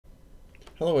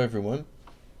Hello everyone,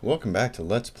 welcome back to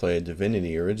Let's Play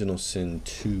Divinity Original Sin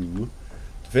 2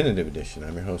 Definitive Edition.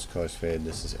 I'm your host, Cause Fade.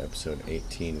 This is episode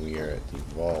 18. We are at the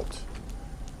Vault.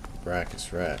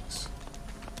 Braccus Rex.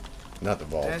 Not the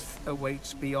Vault. Death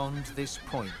awaits beyond this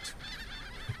point.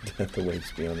 Death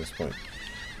awaits beyond this point.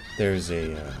 There's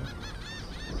a...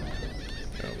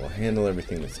 we'll handle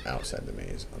everything that's outside the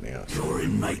maze on the outside. Your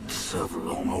inmates have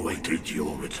long awaited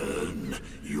your return,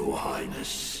 Your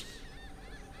Highness.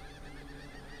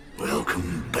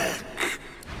 Welcome back.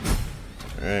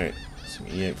 Alright, some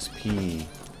EXP.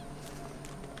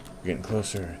 We're getting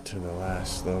closer to the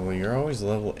last level. You're always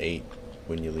level 8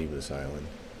 when you leave this island.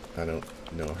 I don't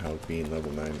know how being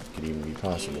level 9 could even be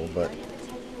possible, but...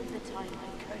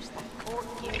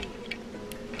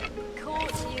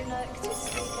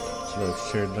 No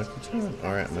shared lucky charm.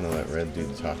 Alright, I'm gonna let Red do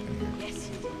the talking here.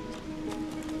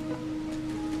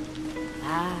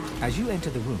 As you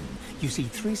enter the room, you see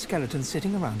 3 skeletons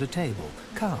sitting around a table,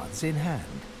 cards in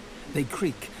hand. They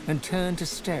creak and turn to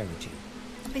stare at you.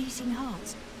 A beating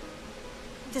heart.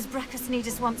 Does Braccus need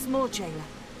us once more, jailer?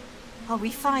 Are we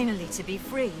finally to be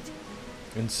freed?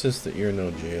 Insist that you're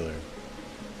no jailer.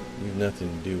 You've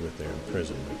nothing to do with their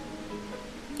imprisonment.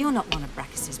 You're not one of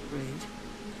Braccus's brood.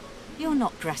 You're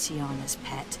not Gratiana's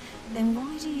pet. Then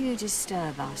why do you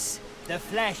disturb us? The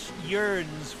flesh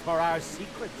yearns for our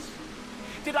secrets.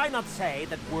 Did I not say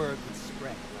that word would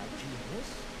spread about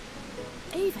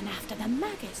genius? Even after the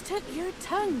maggots took your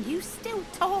tongue, you still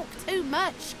talk too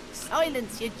much.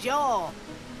 Silence your jaw.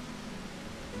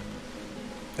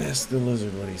 Ask the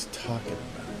lizard what he's talking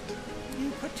about. You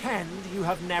pretend you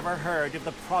have never heard of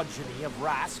the progeny of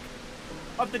Rask?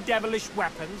 Of the devilish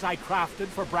weapons I crafted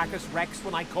for Braccus Rex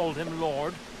when I called him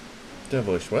Lord?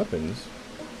 Devilish weapons?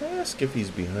 Ask if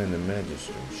he's behind the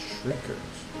Magister's Shriekers.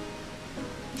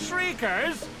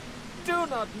 Shriekers? Do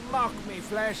not mock me,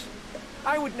 flesh.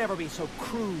 I would never be so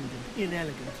crude and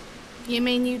inelegant. You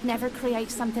mean you'd never create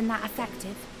something that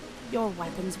effective? Your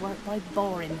weapons work by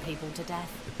boring people to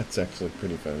death. That's actually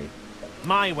pretty funny.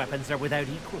 My weapons are without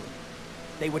equal.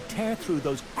 They would tear through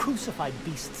those crucified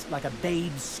beasts like a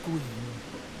babe's scream.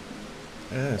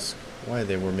 Ask why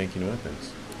they were making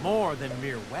weapons. More than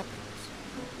mere weapons.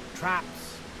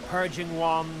 Traps, purging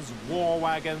wands, war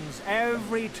wagons,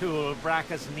 every tool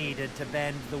Braccus needed to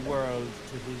bend the world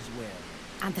to his will.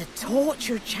 And the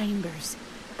torture chambers.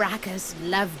 Braccus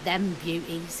loved them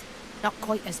beauties. Not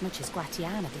quite as much as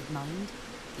Gratiana did mind.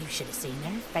 You should have seen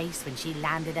her face when she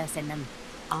landed us in them.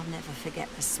 I'll never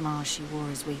forget the smile she wore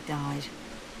as we died.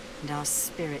 And our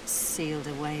spirits sealed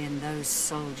away in those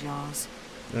soul jars.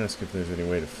 Ask if there's any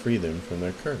way to free them from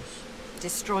their curse.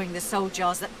 Destroying the soul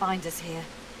jars that bind us here.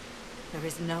 There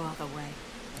is no other way.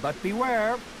 But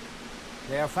beware.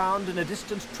 They are found in a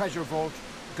distant treasure vault,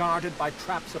 guarded by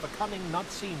traps of a cunning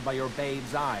not seen by your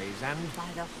babe's eyes, and... By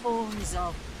the horns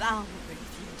of Valkyrie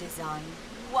you design.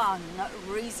 One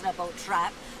reasonable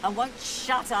trap, and won't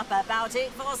shut up about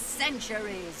it for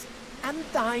centuries. And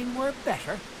thine were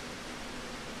better.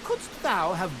 Couldst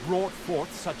thou have brought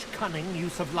forth such cunning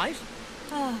use of light?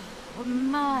 Oh,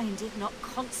 mine did not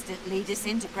constantly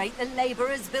disintegrate the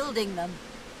laborers building them.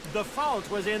 The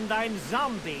fault was in thine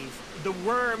zombies. The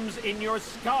worms in your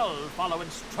skull follow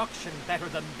instruction better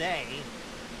than they.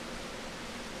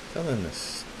 Tell them to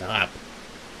stop.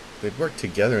 If they'd worked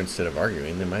together instead of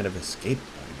arguing, they might have escaped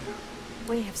by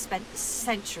now. We have spent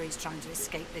centuries trying to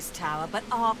escape this tower, but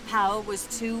our power was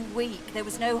too weak. There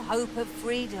was no hope of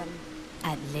freedom.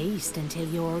 At least until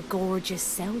your gorgeous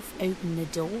self opened the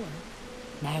door.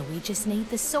 Now we just need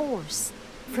the source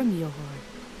from your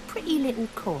pretty little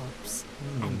corpse.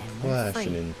 And then we're Flash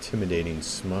an free. intimidating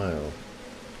smile.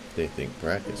 If they think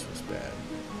Braccus was bad,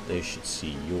 they should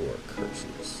see your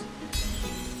curses.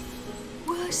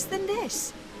 Worse than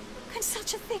this? Can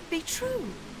such a thing be true?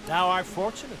 Thou art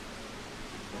fortunate.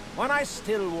 When I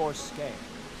still wore scales,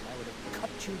 I would have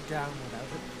cut you down without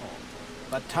a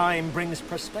thought. But time brings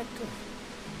perspective.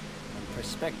 And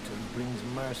perspective brings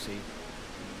mercy.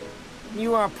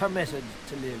 You are permitted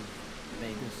to live,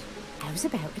 Vegas. How's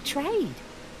about a trade?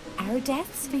 Our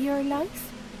deaths for your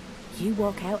life? You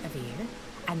walk out of here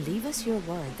and leave us your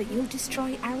word that you'll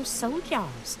destroy our soul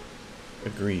jars.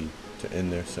 Agreed to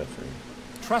end their suffering.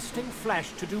 Trusting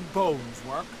flesh to do bones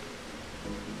work?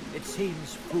 It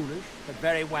seems foolish, but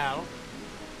very well.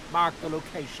 Mark the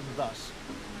location thus.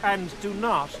 And do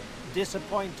not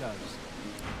disappoint us.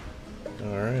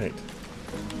 Alright.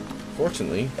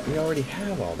 Fortunately, we already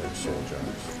have all their soul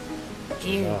jars.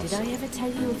 Here, Awesome. did I ever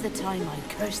tell you of the time I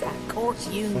cursed that court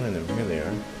eunuch? Find them. Here they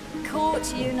are.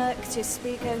 Court eunuch to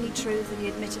speak only truth and the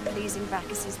admit of pleasing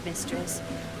Braccus's mistress.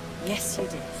 Yes, you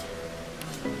did.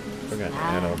 forgot to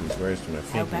add all these wares to my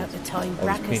How about paintings. the time All these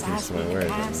Braccus paintings asked to me my to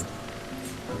wares. cast?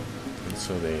 And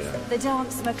so they The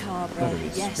dance macabre. go to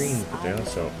these Yes, screens, but they I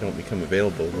also don't become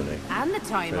available when I And the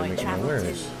time try to I make my travelled to.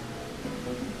 wares.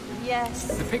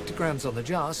 Yes. The pictograms on the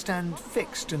jar stand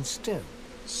fixed and still.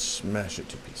 Smash it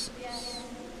to pieces.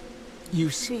 You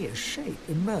see a shape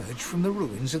emerge from the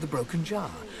ruins of the broken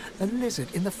jar, a lizard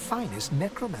in the finest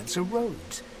necromancer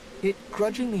robes. It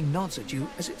grudgingly nods at you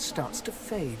as it starts to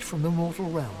fade from the mortal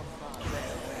realm.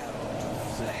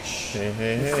 Hey,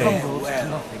 hey, It hey. crumbles to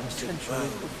nothing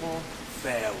centuries before.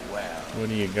 Farewell. What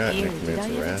do you got, Here, did I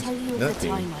Necromancer ever Rasp? tell you of the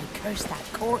Nothing. time I cursed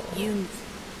that court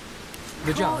youth?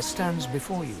 The jar stands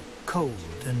before you, cold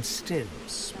and still.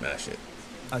 Smash it.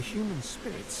 A human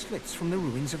spirit slips from the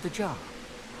ruins of the jar.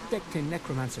 Decked in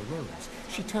necromancer robes,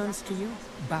 she turns to you,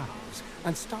 bows,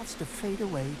 and starts to fade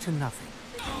away to nothing.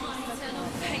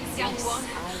 Thanks, young one.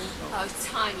 Oh,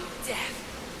 tiny death.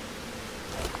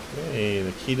 Hey,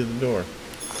 the key to the door.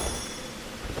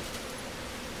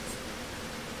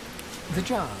 The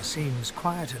jar seems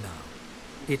quieter now.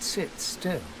 It sits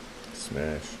still.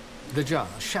 Smash. The jar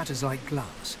shatters like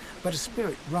glass, but a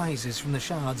spirit rises from the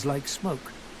shards like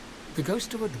smoke. The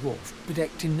ghost of a dwarf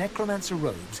bedecked in necromancer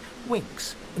robes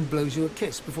winks and blows you a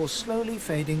kiss before slowly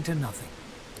fading to nothing.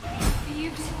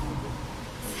 Beautiful.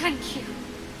 Thank you.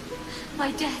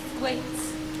 My death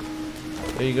waits.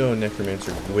 There you go,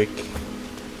 Necromancer Gwick.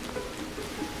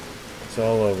 It's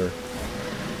all over.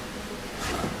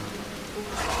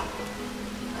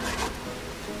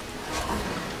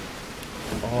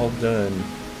 All done.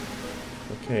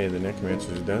 Okay, the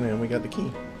Necromancer's done, and we got the key.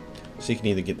 So you can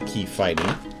either get the key fighting,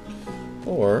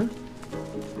 or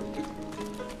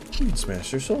you can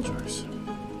smash their soul jars.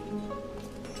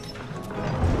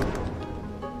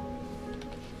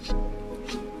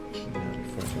 Now,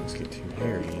 before things get too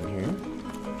hairy in here.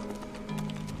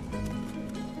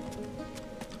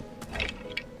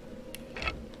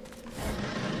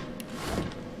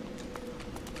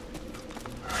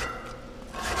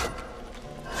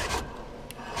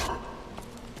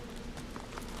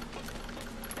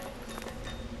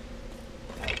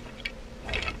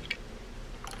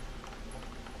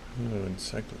 Oh,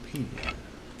 encyclopedia.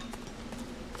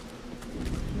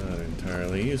 Not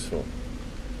entirely useful.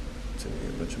 It's in here,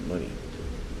 a bunch of money.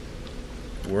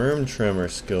 Worm Tremor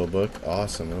skill book.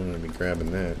 Awesome. I'm going to be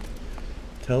grabbing that.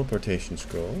 Teleportation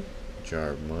scroll. Jar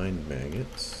of mind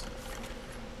maggots.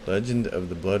 Legend of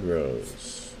the Blood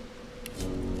Rose.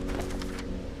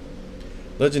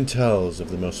 Legend tells of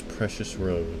the most precious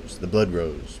rose, the blood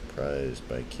rose, prized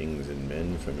by kings and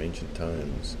men from ancient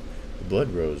times. The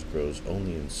blood rose grows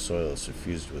only in soil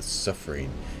suffused with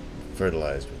suffering and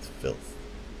fertilized with filth.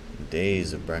 In the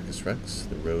days of Braccus Rex,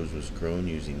 the rose was grown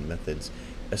using methods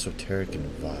esoteric and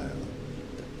vile,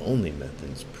 the only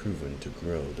methods proven to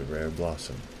grow the rare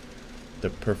blossom.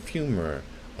 The perfumer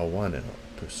Awanel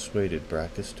persuaded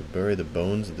Braccus to bury the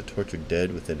bones of the tortured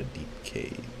dead within a deep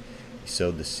cave. He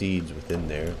sowed the seeds within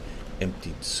their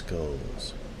emptied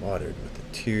skulls, watered with the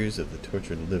tears of the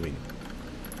tortured living.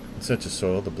 In such a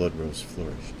soil, the blood rose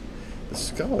flourished. The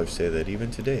scholars say that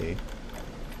even today,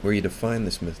 were you to find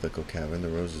this mythical cavern, the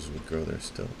roses would grow there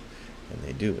still. And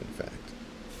they do, in fact.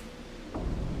 You're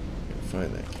going to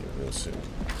find that cave real soon.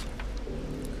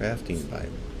 Crafting Bible.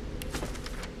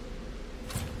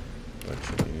 Bunch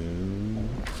of new...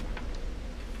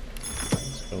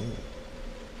 Oh.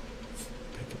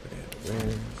 Pick up an ad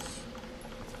wares.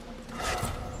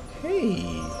 Hey!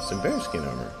 Some bearskin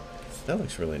armor. That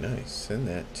looks really nice. Send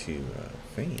that to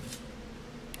Fane.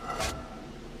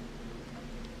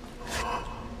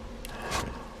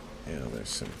 Yeah, there's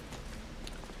some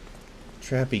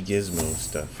trappy gizmo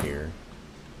stuff here.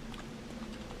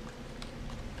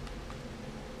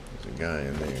 There's a guy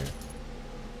in there.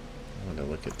 I want to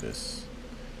look at this.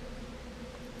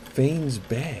 Fane's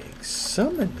bag.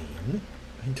 Summoning?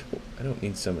 I don't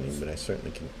need summoning, but I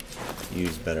certainly can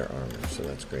use better armor, so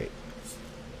that's great.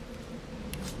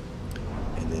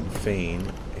 And then Fane,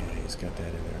 yeah, he's got that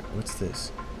in there. What's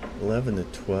this? 11 to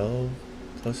 12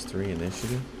 plus 3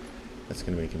 initiative. That's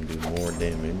going to make him do more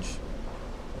damage.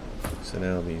 So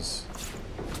now these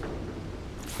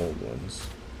old ones.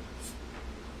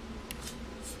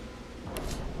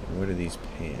 And what are these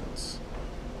pants?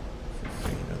 For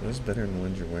Fane. Are those better than the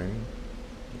ones you're wearing?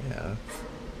 Yeah.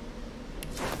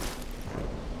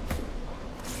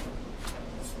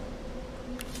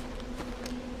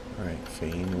 Alright,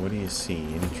 Fane, what do you see?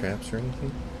 Any traps or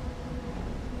anything?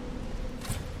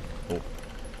 Oh,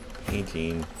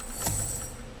 painting.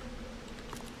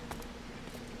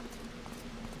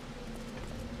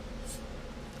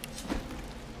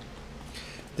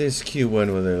 This cute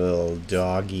one with a little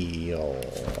doggy. Oh.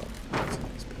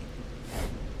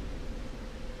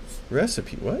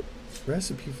 Recipe, what?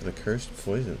 Recipe for the cursed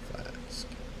poison flask.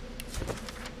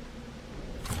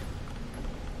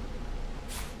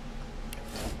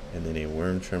 And then a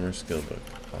worm tremor skill book.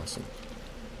 Awesome.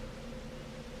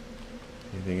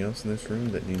 Anything else in this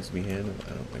room that needs to be handled?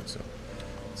 I don't think so.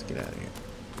 Let's get out of here.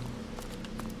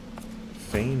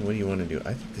 Fane, what do you want to do?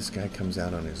 I think this guy comes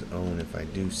out on his own if I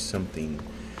do something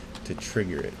to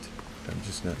trigger it. I'm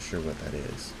just not sure what that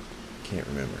is. Can't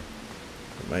remember.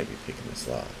 It might be picking this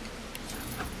lock.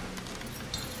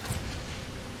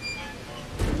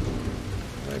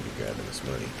 Might be grabbing this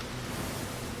money.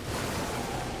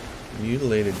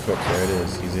 Mutilated corpse. There it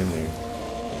is. He's in there.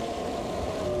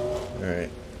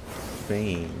 Alright.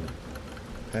 Fane.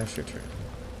 Pass your turn.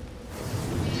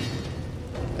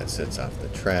 That sets off the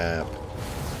trap.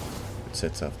 It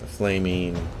sets off the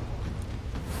flaming.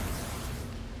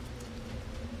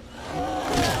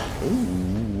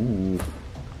 Ooh.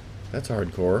 That's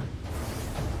hardcore.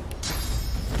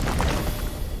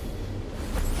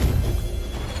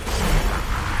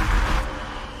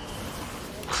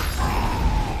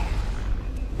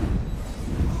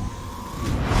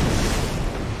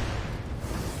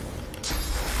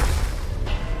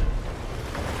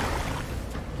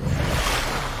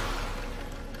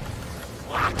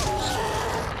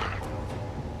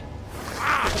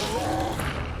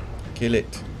 Kill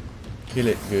it. Kill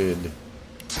it good.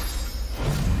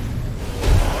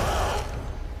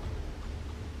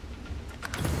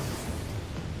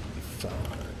 Fun.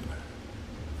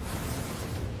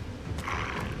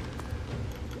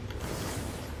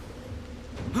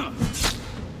 Let's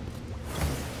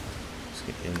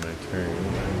get in my turn.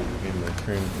 In my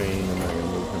turn Fane, I'm not gonna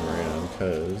move him around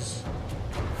because.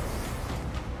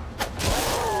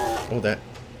 Oh, that.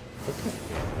 Okay.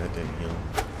 That didn't heal.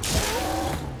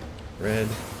 Red.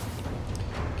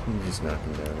 Can you just knock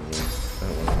him down again? I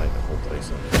don't want to light the whole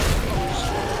place on fire.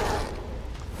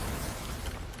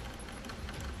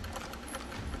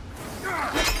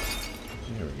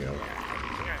 There we go.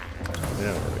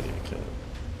 Now we're ready to kill him.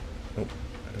 Oh,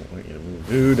 I don't want you to move.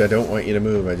 Dude, I don't want you to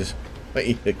move. I just want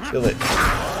you to kill it.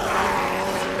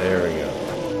 There we go.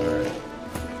 Alright.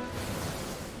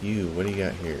 You, what do you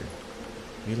got here?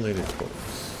 Mutilated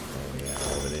corpse. Oh yeah,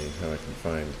 all of it is. How I can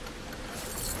find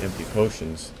empty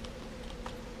potions.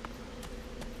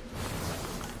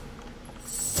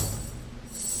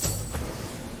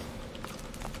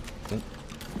 Oh.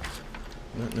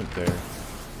 Nothing up there.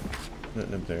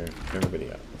 Nothing up there.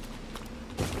 Everybody out.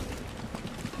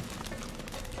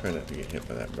 Try not to get hit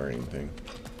by that burning thing.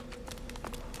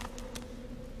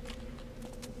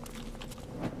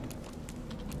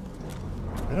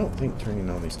 I don't think turning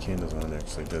all these candles on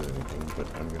actually does anything, but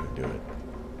I'm gonna do it.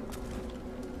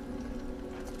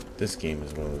 This game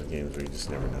is one of those games where you just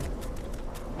never know.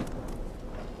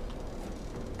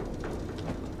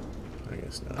 I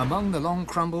guess not. Among the long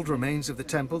crumbled remains of the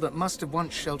temple that must have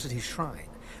once sheltered his shrine,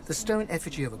 the stone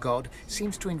effigy of a god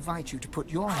seems to invite you to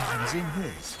put your hands in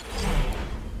his.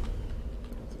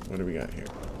 What do we got here?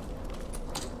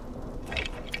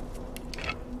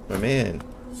 My man,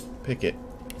 pick it.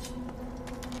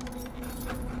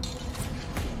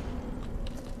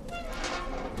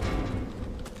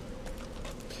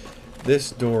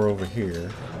 This door over here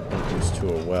opens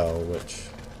to a well, which,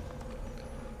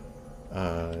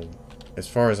 as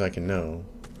far as I can know,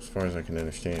 as far as I can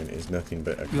understand, is nothing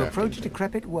but a crafting You approach a thing.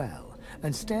 decrepit well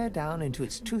and stare down into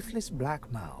its toothless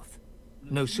black mouth.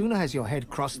 No sooner has your head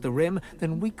crossed the rim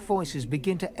than weak voices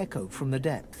begin to echo from the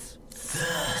depths.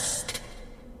 Thirst.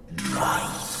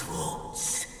 Dry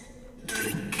throats.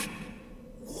 Drink.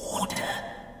 Water.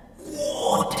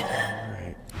 Water.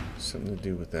 Alright, something to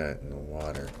do with that in the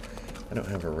water. I don't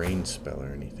have a rain spell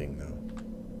or anything, though.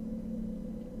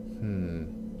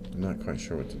 I'm not quite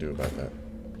sure what to do about that.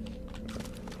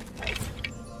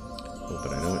 Oh,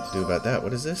 but I know what to do about that.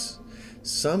 What is this?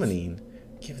 Summoning.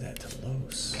 Give that to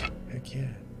Los. Heck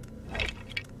yeah.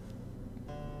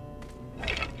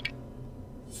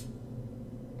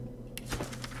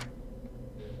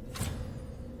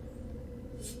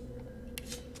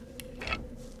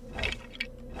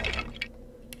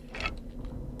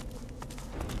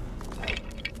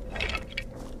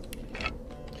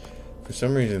 For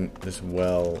some reason, this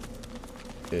well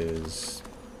is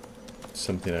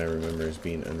something I remember as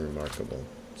being unremarkable,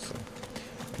 so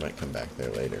I might come back there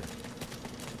later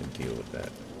and deal with that.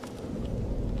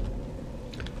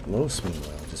 Los,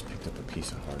 meanwhile, just picked up a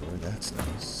piece of hardware. That's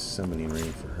nice. Summoning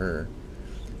ring for her.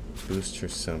 Boost her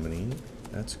summoning.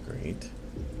 That's great.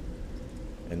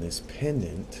 And this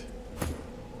pendant.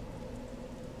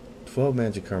 12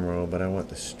 magic armor roll, but I want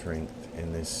the strength,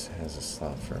 and this has a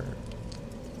slot for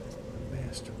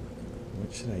masterwork.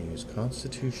 what should I use?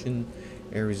 Constitution,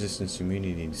 air resistance,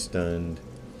 immunity, stunned.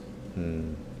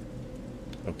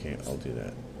 Okay, I'll do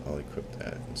that. I'll equip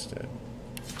that instead.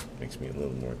 Makes me a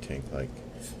little more tank-like.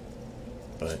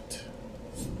 But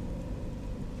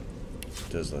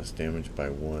does less damage by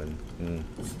 1.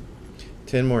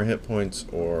 10 more hit points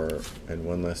and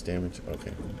 1 less damage?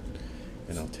 Okay.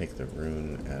 And I'll take the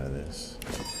rune out of this.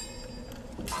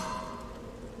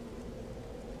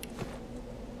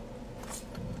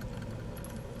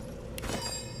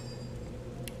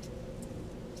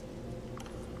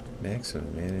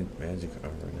 Maximum magic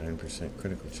armor 9%,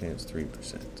 critical chance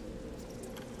 3%.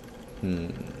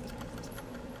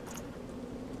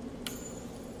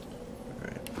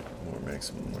 Alright, more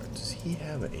maximum armor. Does he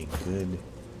have a good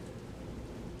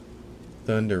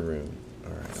thunder rune?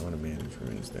 Alright, I want to manage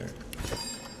runes there.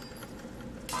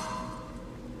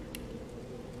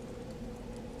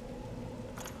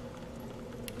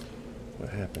 What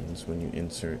happens when you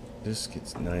insert this?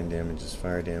 Gets 9 damages,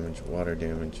 fire damage, water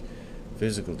damage,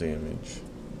 physical damage.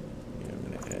 Yeah, I'm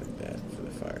going to add that for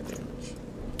the fire damage.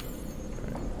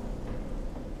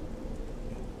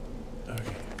 Alright.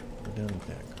 Okay, we're done with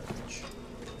that garbage.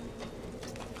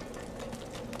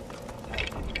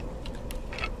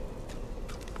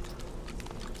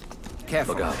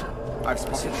 Careful. Look out. I've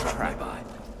spotted a trap.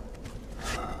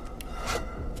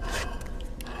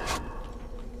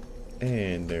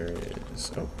 And there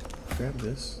is... Oh, grab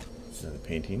this. Another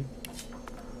painting.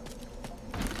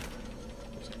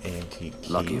 Antique key.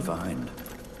 Lucky find.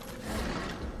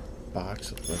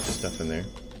 Box with a bunch of stuff in there.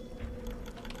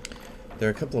 There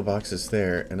are a couple of boxes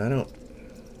there, and I don't...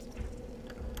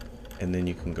 And then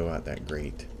you can go out that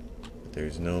grate. But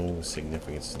there's no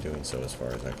significance to doing so as far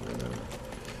as I can remember.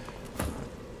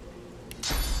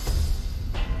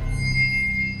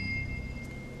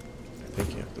 I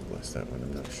think you have to bless that one,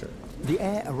 I'm not sure. The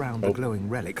air around the glowing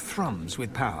relic thrums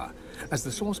with power as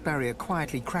the source barrier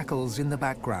quietly crackles in the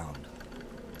background.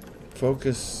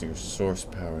 Focus your source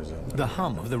power zone. The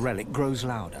hum of the relic grows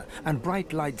louder, and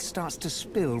bright light starts to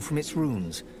spill from its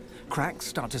runes. Cracks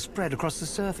start to spread across the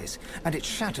surface, and it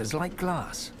shatters like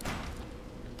glass.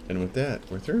 And with that,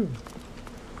 we're through.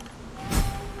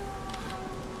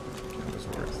 That was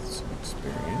worth some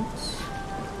experience.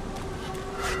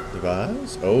 The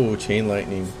vase? Oh, chain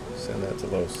lightning. Send that to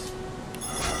Los.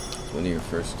 It's one of your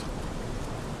first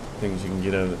things you can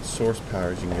get out of it. Source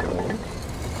powers you can get over.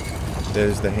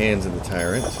 There's the hands of the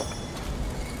tyrant.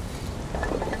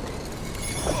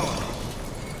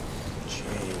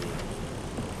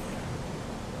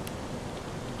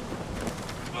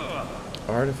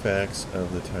 Artifacts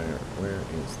of the tyrant. Where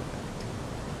is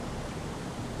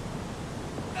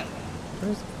that?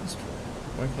 Where's the first one?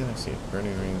 Why can't I see it?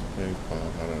 Burning rings, big bomb,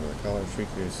 out under the collar,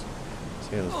 shriekers,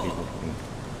 tailless people.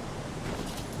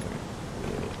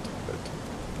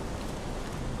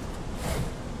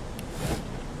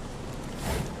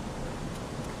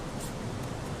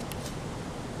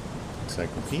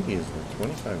 Encyclopedias were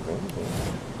 25 gold.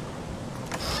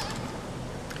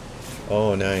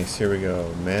 Oh, nice. Here we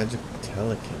go. Magic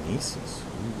telekinesis.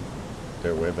 Ooh.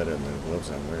 They're way better than the gloves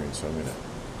I'm wearing, so I'm going to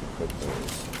equip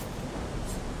those.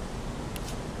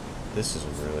 This is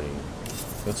really...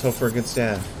 Let's hope for a good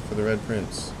staff for the Red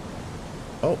Prince.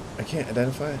 Oh, I can't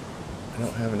identify it. I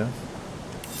don't have enough.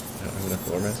 I don't have enough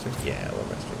Lore Master? Yeah, Lore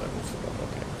Master levels above.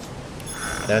 Okay.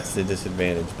 That's the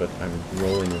disadvantage, but I'm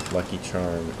rolling with Lucky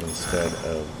Charm instead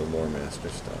of the Lore Master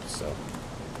stuff, so...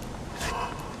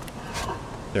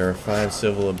 There are 5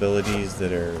 civil abilities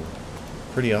that are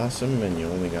pretty awesome, and you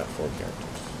only got 4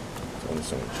 characters. It's only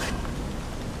so much.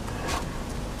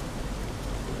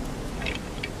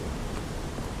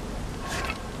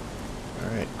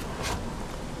 Alright.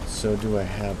 So do I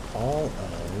have all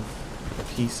of the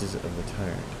pieces of the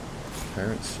Tyrant?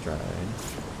 Tyrant Stride,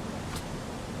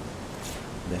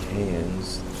 the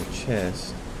hands, the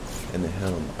chest, and the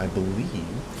helm. I believe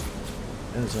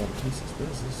that is all the pieces. What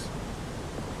is this?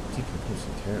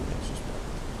 Decomposing Tyrant Master's Belt.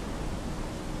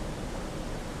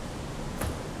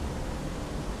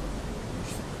 We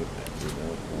should put that through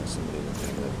now while somebody will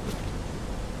hang that equipped.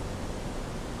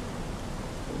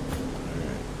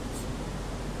 Alright.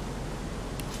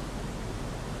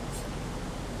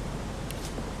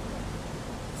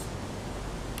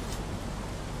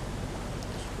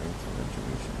 Strength and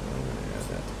retribution. Well, I'm going to add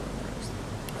that to my rest.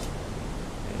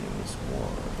 And this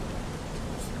wand.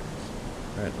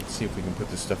 Alright, let's see if we can put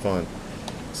this stuff on.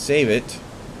 Save it.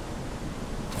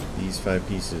 These 5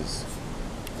 pieces.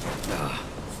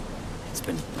 It's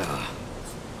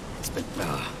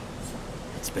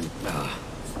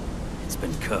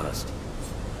been cursed.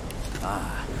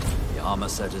 Ah, the armor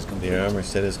set is complete. The armor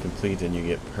set is complete, and you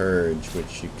get Purge,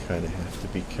 which you kind of have to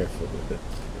be careful with it.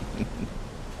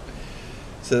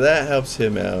 So that helps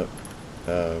him out.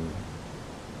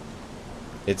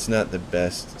 It's not the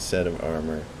best set of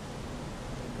armor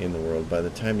in the world. By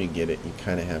the time you get it, you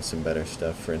kind of have some better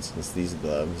stuff. For instance, these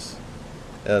gloves.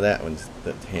 That one's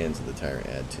the hands of the tyrant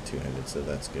add to 200, so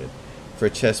that's good. For a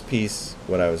chest piece,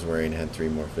 what I was wearing had 3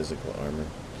 more physical armor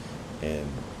and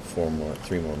 3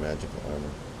 more magical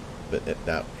armor.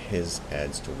 But his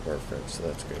adds to warfare, so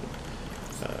that's great.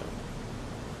 I'm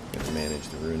going to manage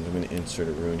the runes. I'm going to insert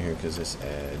a rune here because this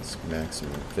adds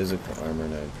maximum physical armor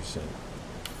 9%.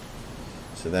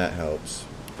 So that helps.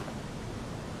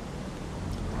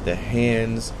 The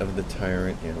hands of the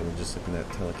tyrant, and we're just looking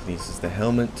at telekinesis. The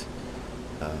helmet,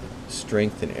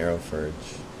 strength and arrow forge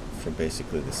for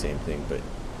basically the same thing, but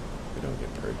we don't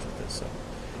get purged with this. So,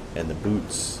 and the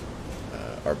boots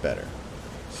are better.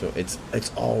 So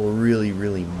it's all really,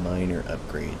 really minor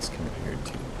upgrades compared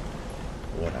to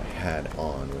what I had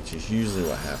on, which is usually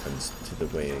what happens to the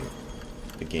way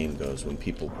the game goes when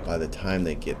people, by the time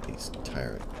they get these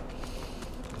tyrant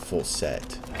full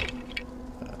set,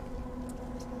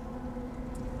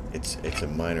 it's a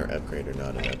minor upgrade or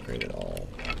not an upgrade at all.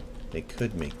 They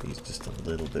could make these just a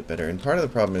little bit better, and part of the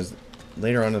problem is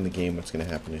later on in the game what's going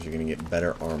to happen is you're going to get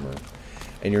better armor,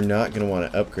 and you're not going to want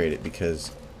to upgrade it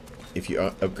because if you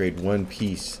upgrade one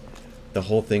piece, the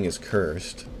whole thing is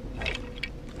cursed.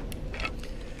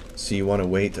 So you want to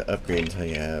wait to upgrade until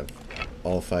you have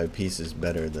all 5 pieces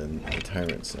better than the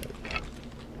tyrant set.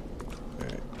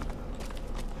 Alright.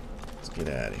 Let's get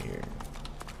out of here.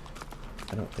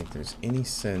 I don't think there's any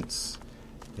sense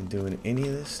in doing any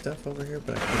of this stuff over here,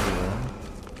 but I could be wrong.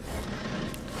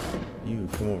 You,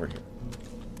 come over here.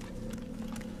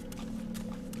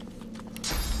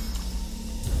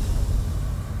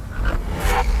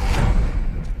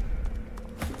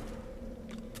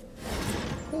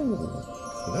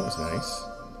 Well, that was nice.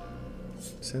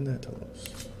 Send that to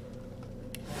Los.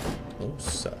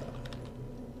 Losa.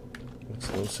 What's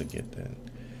Losa get then?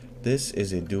 This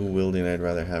is a dual wielding. I'd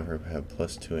rather have her have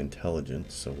 +2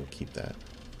 intelligence, so we'll keep that.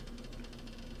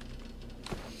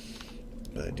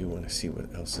 But I do want to see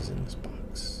what else is in this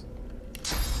box.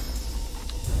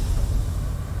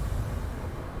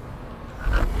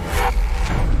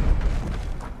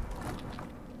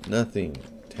 Nothing.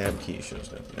 Tab key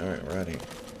shows nothing. Alright, we're out of here.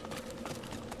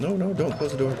 No, no, don't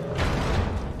close the door.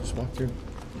 Just walk through.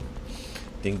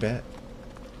 Dingbat.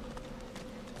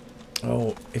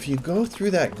 Oh, if you go through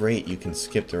that grate, you can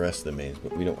skip the rest of the maze,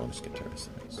 but we don't want to skip the rest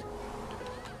of the maze.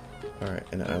 Alright,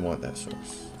 and I want that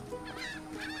source.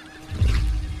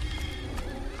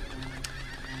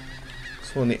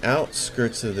 So on the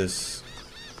outskirts of this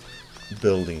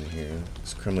building here,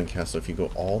 this Kremlin Castle, if you go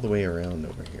all the way around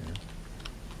over here,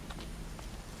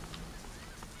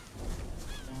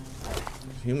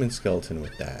 human skeleton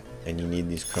with that, and you need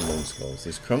these crumbling skulls.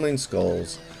 These crumbling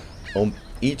skulls,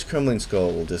 each crumbling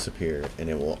skull will disappear, and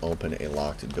it will open a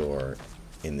locked door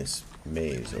in this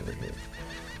maze over here.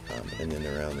 And then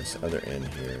around this other end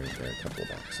here, there are a couple of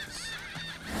boxes.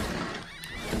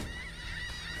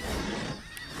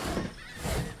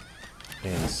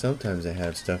 And sometimes they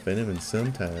have stuff in them, and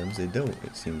sometimes they don't,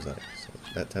 it seems like. So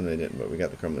that time they didn't, but we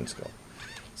got the crumbling skull.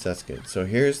 So that's good. So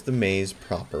here's the maze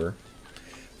proper.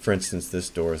 For instance, this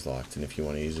door is locked, and if you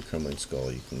want to use a crumbling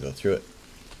skull, you can go through it.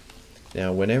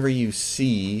 Now, whenever you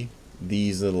see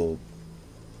these little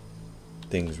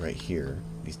things right here,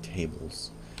 these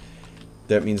tables,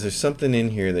 that means there's something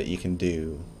in here that you can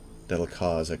do that'll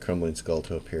cause a crumbling skull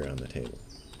to appear on the table.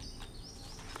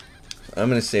 I'm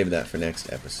going to save that for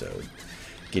next episode,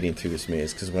 getting through this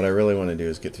maze, because what I really want to do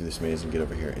is get through this maze and get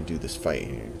over here and do this fight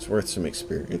here. It's worth some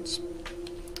experience.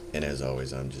 And as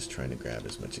always, I'm just trying to grab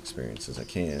as much experience as I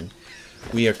can.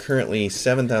 We are currently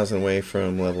 7,000 away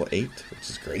from level 8, which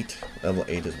is great. Level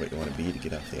 8 is what you want to be to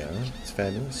get off the island. It's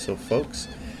fabulous. So, folks,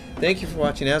 thank you for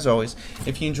watching. As always,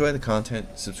 if you enjoy the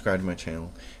content, subscribe to my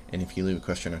channel. And if you leave a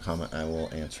question or comment, I will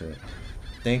answer it.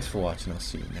 Thanks for watching. I'll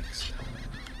see you next time.